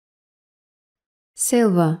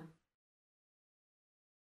Silver.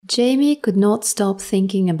 Jamie could not stop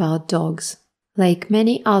thinking about dogs. Like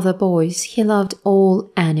many other boys, he loved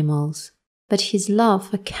all animals. But his love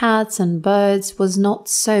for cats and birds was not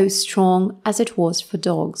so strong as it was for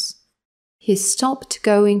dogs. He stopped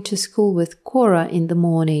going to school with Cora in the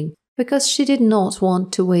morning because she did not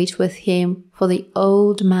want to wait with him for the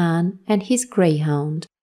old man and his greyhound.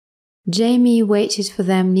 Jamie waited for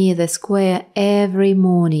them near the square every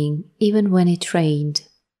morning, even when it rained.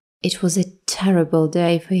 It was a terrible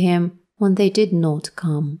day for him when they did not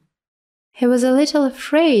come. He was a little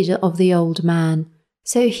afraid of the old man,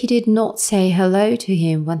 so he did not say hello to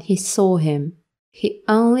him when he saw him. He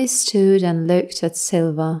only stood and looked at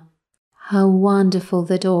Silver. How wonderful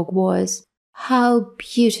the dog was! How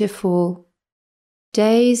beautiful!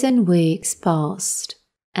 Days and weeks passed,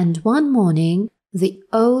 and one morning the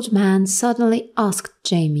old man suddenly asked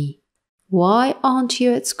Jamie, "Why aren't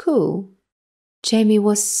you at school?" Jamie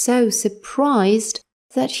was so surprised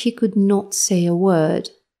that he could not say a word.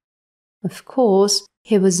 Of course,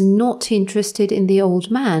 he was not interested in the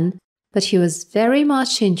old man, but he was very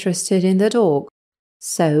much interested in the dog.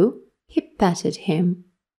 So he petted him.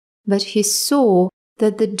 But he saw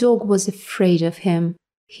that the dog was afraid of him.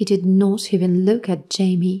 He did not even look at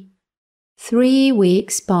Jamie. 3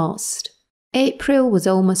 weeks passed. April was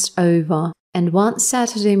almost over, and one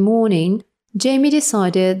Saturday morning, Jamie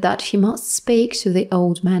decided that he must speak to the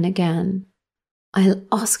old man again. "I'll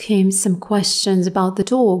ask him some questions about the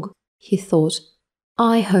dog," he thought.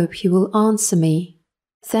 "I hope he will answer me.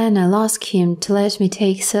 Then I'll ask him to let me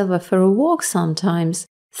take Silver for a walk sometimes.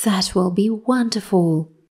 That will be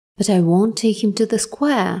wonderful. But I won't take him to the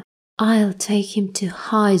square. I'll take him to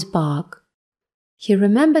Hyde Park." He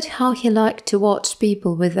remembered how he liked to watch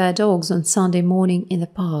people with their dogs on Sunday morning in the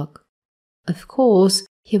park. Of course,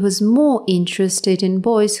 he was more interested in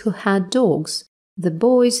boys who had dogs. The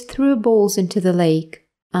boys threw balls into the lake,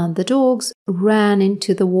 and the dogs ran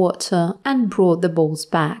into the water and brought the balls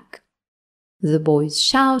back. The boys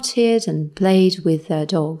shouted and played with their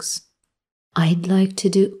dogs. "I'd like to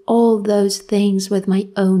do all those things with my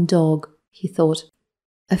own dog," he thought.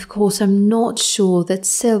 "Of course, I'm not sure that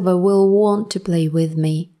Silver will want to play with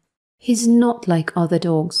me. He's not like other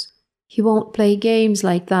dogs. He won't play games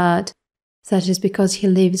like that. That is because he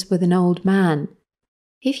lives with an old man.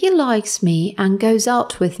 If he likes me and goes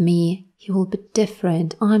out with me, he will be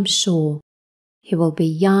different, I'm sure. He will be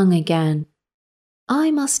young again.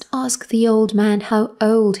 I must ask the old man how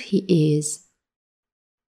old he is."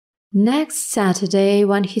 Next Saturday,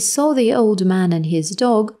 when he saw the old man and his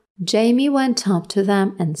dog, Jamie went up to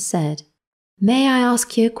them and said, "May I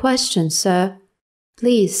ask you a question, sir?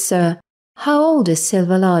 Please, sir, how old is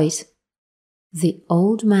Silverlight?" The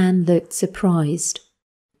old man looked surprised.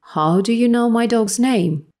 "How do you know my dog's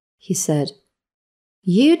name?" he said.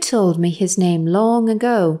 "You told me his name long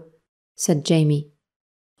ago," said Jamie.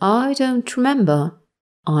 "I don't remember.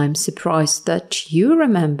 I'm surprised that you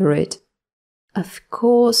remember it." "Of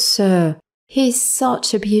course, sir. He's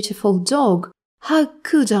such a beautiful dog. How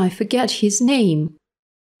could I forget his name?"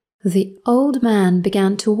 The old man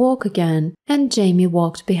began to walk again, and Jamie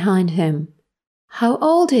walked behind him. "How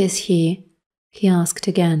old is he?" he asked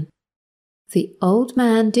again. The old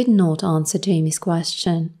man did not answer Jamie's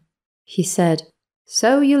question. He said,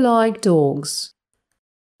 "So you like dogs?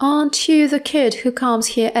 Aren't you the kid who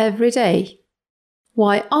comes here every day?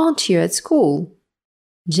 Why aren't you at school?"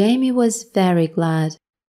 Jamie was very glad.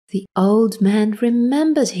 The old man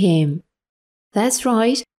remembered him. "That's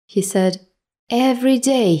right," he said, "every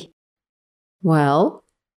day." "Well,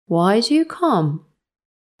 why do you come?"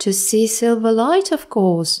 "To see Silverlight, of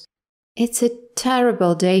course. It's a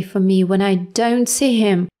terrible day for me when I don't see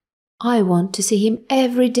him. I want to see him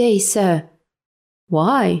every day, sir."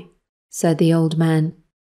 "Why?" said the old man.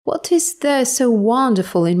 "What is there so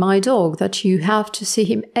wonderful in my dog that you have to see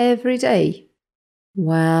him every day?"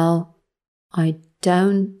 "Well, I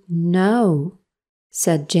don't know,"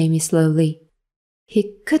 said Jamie slowly. He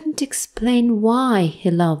couldn't explain why he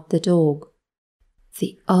loved the dog.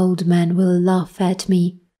 "The old man will laugh at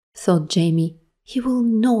me," thought Jamie. "He will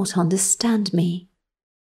not understand me."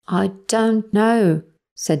 "I don't know,"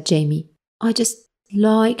 said Jamie. "I just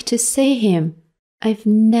like to see him. I've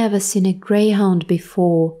never seen a greyhound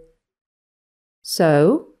before." "So,"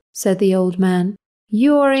 said the old man,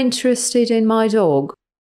 "you are interested in my dog?"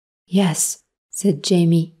 "Yes," said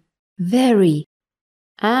Jamie, "very."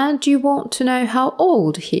 "And you want to know how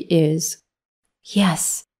old he is?"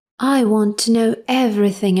 "Yes, I want to know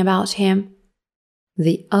everything about him."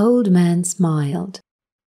 The old man smiled.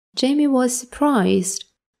 Jamie was surprised.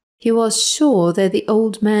 He was sure that the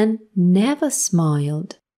old man never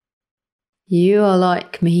smiled. "You are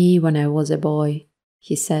like me when I was a boy,"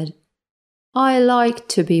 he said. "I liked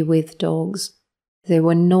to be with dogs. They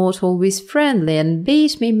were not always friendly and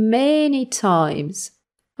beat me many times.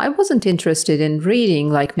 I wasn't interested in reading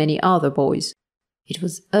like many other boys. It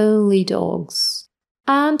was only dogs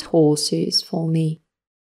and horses for me."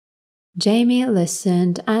 Jamie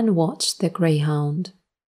listened and watched the greyhound.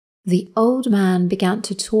 The old man began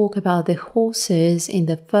to talk about the horses in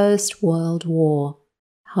the First World War,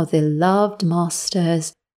 how they loved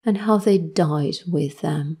masters and how they died with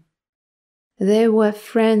them. They were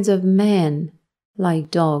friends of men,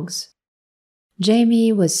 like dogs.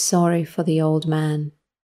 Jamie was sorry for the old man.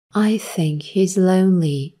 "I think he's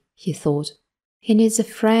lonely," he thought. "He needs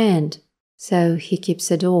a friend, so he keeps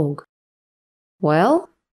a dog." "Well,"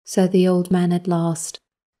 said the old man at last,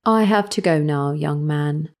 "I have to go now, young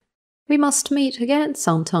man. We must meet again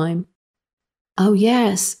sometime." "Oh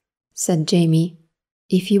yes," said Jamie.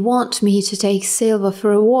 "If you want me to take Silver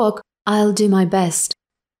for a walk, I'll do my best.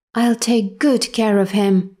 I'll take good care of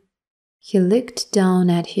him." He looked down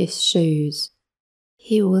at his shoes.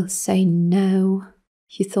 "He will say no,"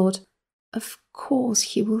 he thought. "Of course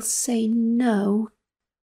he will say no."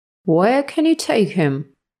 "Where can you take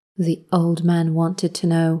him?" the old man wanted to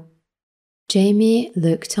know. Jamie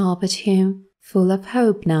looked up at him, full of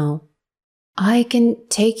hope now. "I can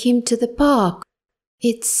take him to the park.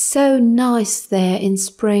 It's so nice there in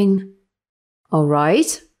spring." "All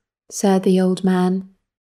right," said the old man.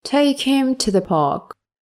 "Take him to the park.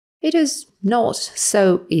 It is not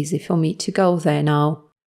so easy for me to go there now.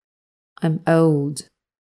 I'm old."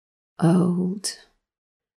 Old.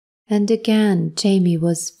 And again Jamie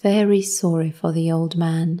was very sorry for the old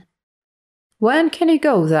man. "When can you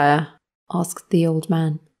go there?" asked the old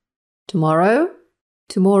man. "Tomorrow?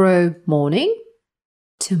 Tomorrow morning?"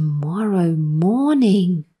 Tomorrow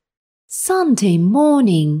morning. Sunday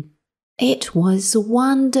morning. It was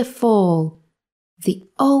wonderful. The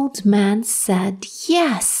old man said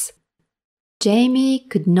yes. Jamie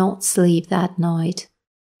could not sleep that night.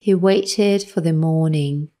 He waited for the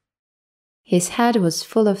morning. His head was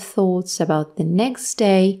full of thoughts about the next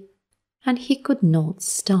day, and he could not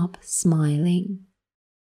stop smiling.